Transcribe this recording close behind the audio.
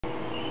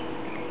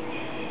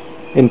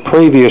In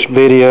previous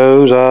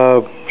videos,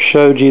 I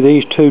showed you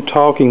these two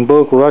talking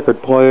book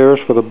record players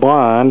for the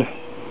blind.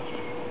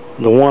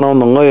 The one on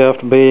the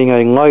left being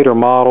a later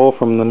model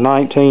from the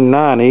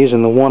 1990s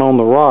and the one on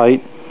the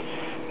right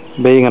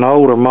being an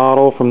older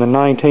model from the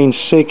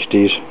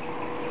 1960s.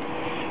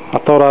 I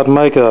thought I'd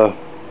make a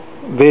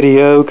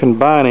video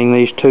combining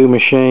these two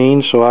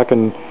machines so I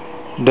can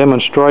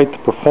demonstrate the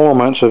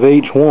performance of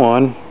each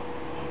one,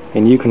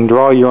 and you can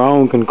draw your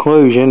own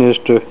conclusion as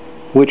to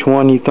which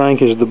one you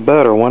think is the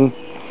better one.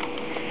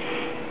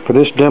 For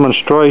this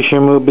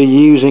demonstration, we'll be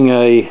using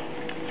a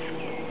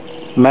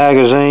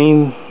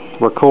magazine,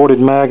 recorded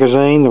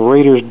magazine, the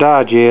Reader's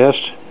Digest,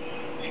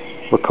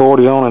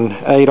 recorded on an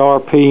 8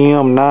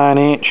 RPM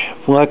 9-inch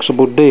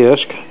flexible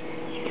disc.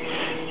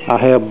 I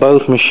have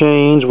both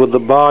machines with the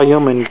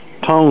volume and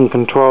tone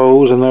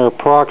controls in their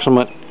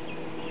approximate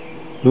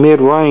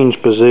mid-range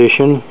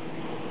position.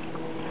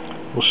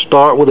 We'll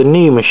start with a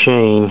new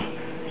machine.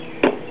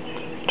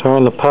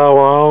 Turn the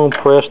power on,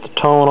 press the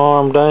tone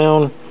arm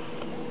down,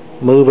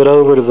 move it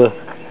over to the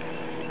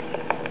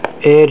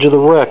edge of the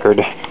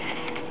record.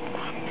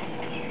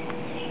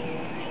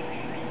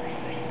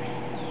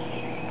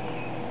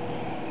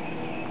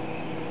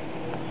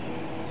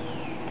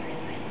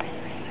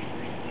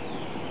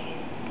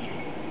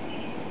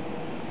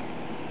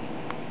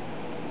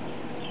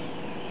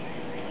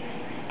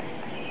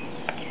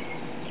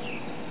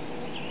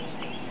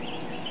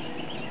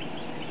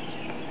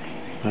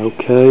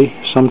 Okay,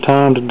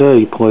 sometime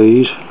today,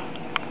 please.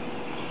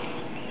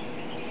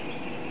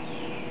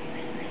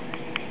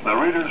 The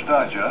Reader's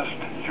Digest,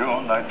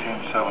 June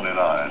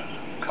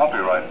 1979.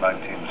 Copyright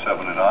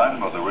 1979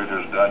 by the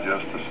Reader's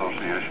Digest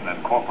Association,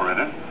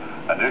 Incorporated,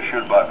 and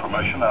issued by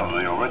permission of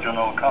the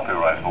original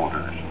copyright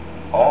holders.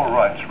 All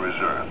rights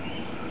reserved.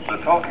 The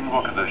talking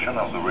book edition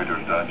of the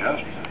Reader's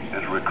Digest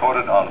is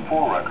recorded on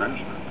 4 records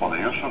for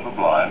the use of the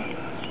blind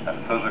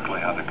and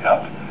physically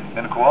handicapped,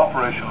 in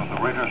cooperation with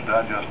the Reader's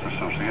Digest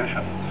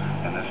Association,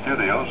 in the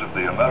studios of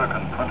the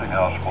American Printing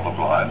House for the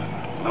Blind,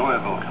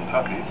 Louisville,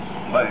 Kentucky,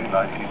 May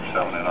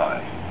 1979.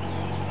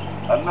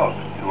 A note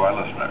to our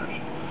listeners: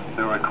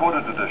 the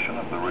recorded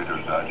edition of the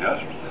Reader's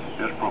Digest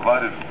is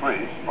provided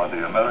free by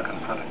the American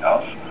Printing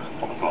House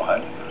for the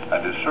Blind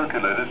and is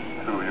circulated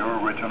through your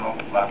regional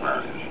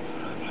libraries.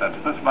 Since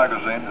this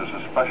magazine is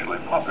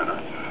especially popular,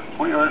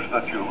 we urge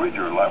that you read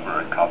your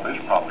library copies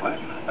promptly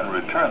and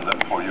return them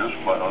for use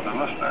by other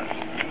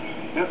listeners.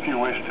 If you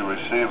wish to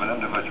receive an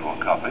individual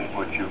copy,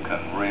 which you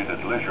can read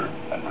at leisure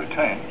and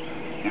retain,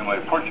 you may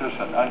purchase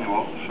an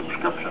annual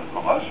subscription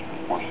from us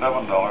for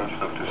 $7.50.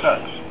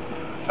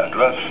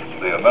 Address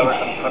the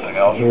American Printing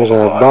House. Here's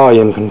our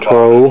volume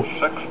control.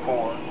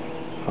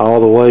 64 all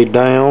the way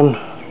down.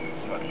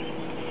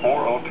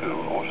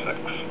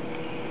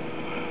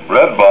 40206.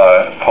 Read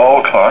by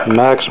Paul Clark,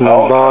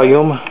 maximum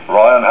volume,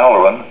 Ryan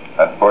Halloran,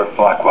 and Bert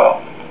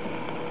Blackwell.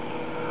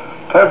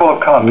 Table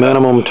of contents.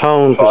 Minimum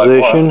tone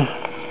position.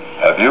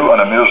 Have you an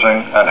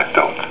amusing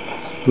anecdote?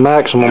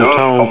 Maximum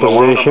tone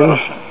position.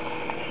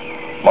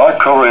 My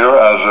career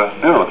as a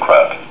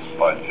bureaucrat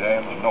by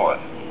James North.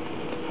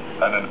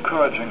 An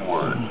encouraging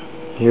word.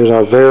 Here's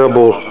our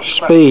variable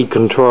speed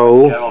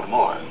control. Gerald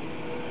Moore.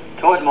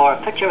 Toward more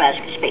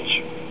picturesque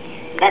speech.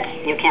 Bet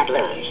you can't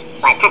lose.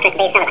 By Patrick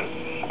B. Sullivan.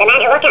 The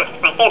Man Who Walked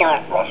Out by Theodore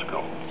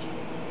Roscoe.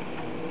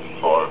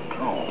 For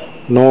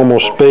 2. Normal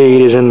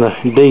speed is in the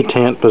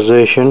detent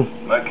position.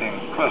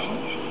 Making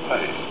prisons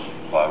pay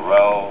by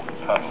Raoul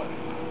Tunley.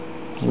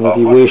 If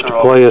you wish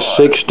to play a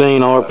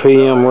 16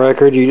 RPM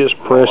record, you just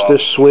press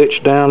this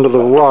switch down to the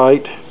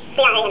right.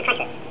 CIA in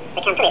Texas.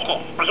 The Campbell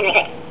case by Henry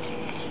Hood.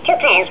 2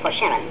 Prayers for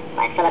Sharon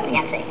by Philip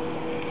Yancey.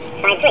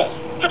 Side 3.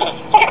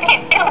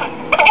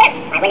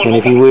 And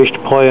if you wish to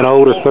play an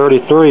older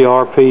 33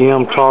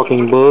 RPM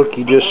talking book,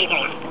 you just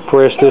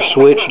press this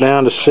switch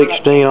down to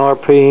 16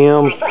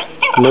 RPM,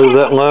 move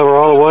that lever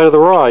all the way to the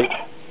right.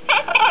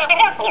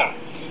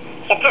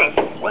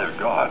 We've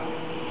God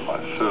by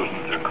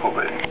Susan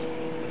Jacoby.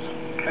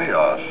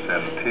 Chaos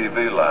in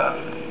TV Land.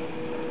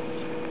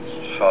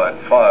 Side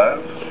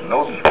 5.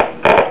 Notes.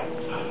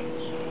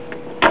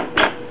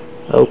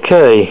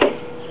 Okay,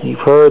 you've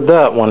heard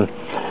that one.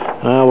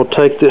 I will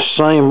take this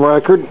same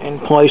record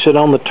and place it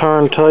on the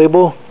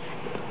turntable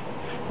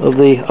of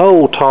the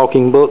old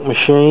talking book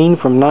machine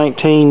from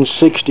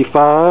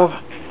 1965.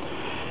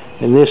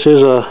 And this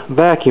is a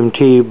vacuum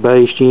tube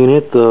based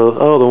unit. The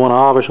other one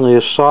obviously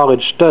is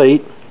solid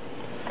state.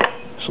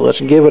 So let's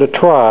give it a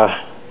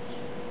try.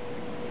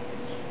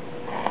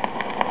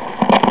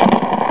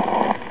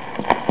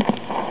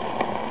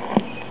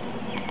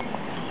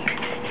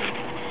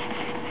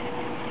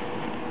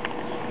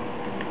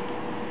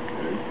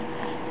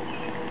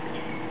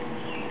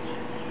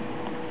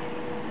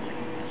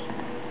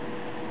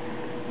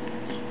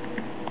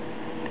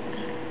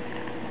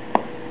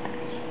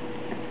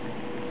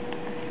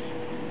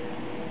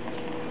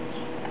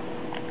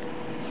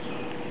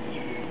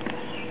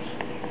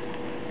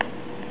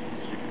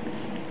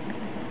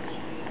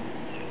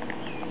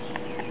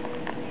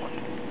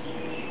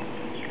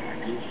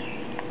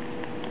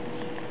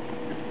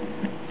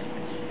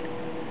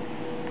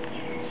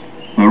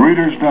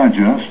 Reader's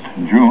Digest,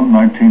 June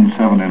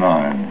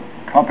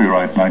 1979.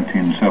 Copyright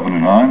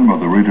 1979 by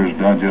the Reader's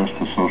Digest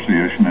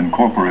Association,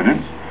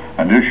 Incorporated,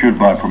 and issued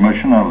by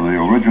permission of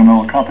the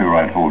original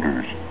copyright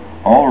holders.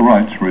 All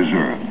rights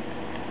reserved.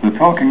 The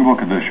talking book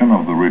edition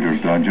of the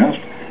Reader's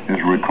Digest is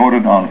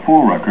recorded on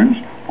full records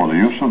for the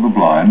use of the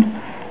blind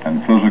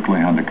and physically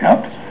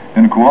handicapped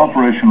in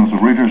cooperation with the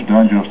Reader's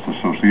Digest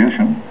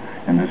Association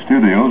in the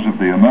studios of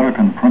the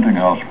American Printing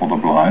House for the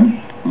Blind,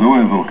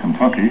 Louisville,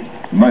 Kentucky,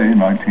 May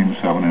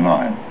 1979.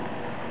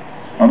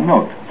 A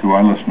note to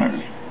our listeners.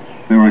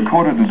 The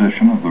recorded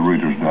edition of the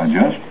Reader's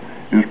Digest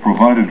is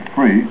provided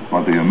free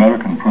by the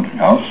American Printing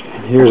House.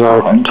 Here's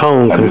our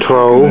tone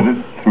control.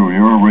 Through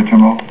your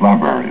original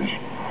libraries.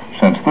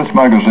 Since this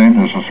magazine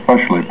is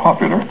especially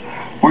popular,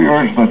 we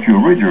urge that you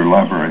read your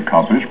library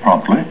copies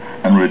promptly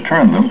and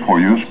return them for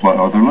use by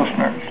other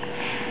listeners.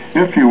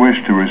 If you wish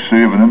to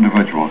receive an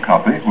individual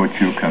copy, which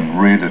you can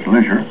read at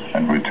leisure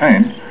and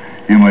retain,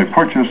 you may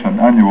purchase an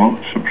annual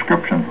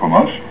subscription from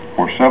us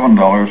for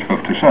 $7.50.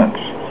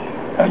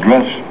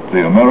 Address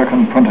the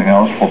American Printing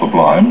House for the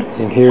Blind.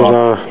 And here's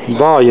our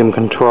volume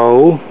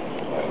control.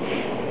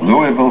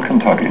 Louisville,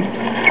 Kentucky,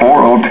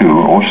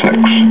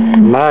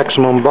 40206.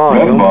 Maximum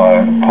volume. Read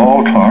by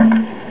Paul Clark,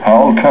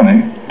 Hal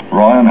Tenney,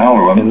 Ryan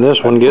Halloran. And this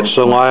one gets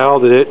so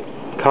loud that it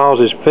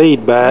causes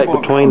feedback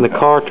between the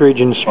cartridge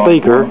and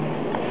speaker.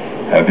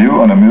 Have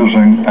you an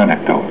amusing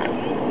anecdote?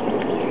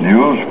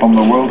 News from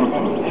the world of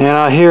news. And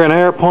I hear an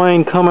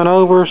airplane coming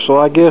over, so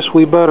I guess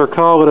we better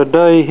call it a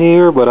day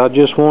here, but I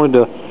just wanted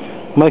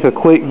to make a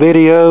quick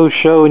video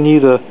showing you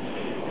the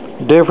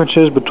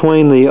differences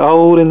between the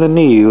old and the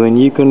new,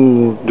 and you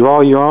can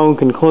draw your own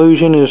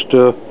conclusion as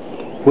to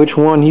which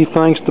one you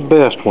think's the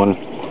best one.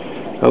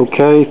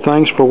 Okay,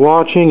 thanks for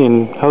watching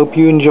and hope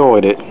you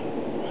enjoyed it.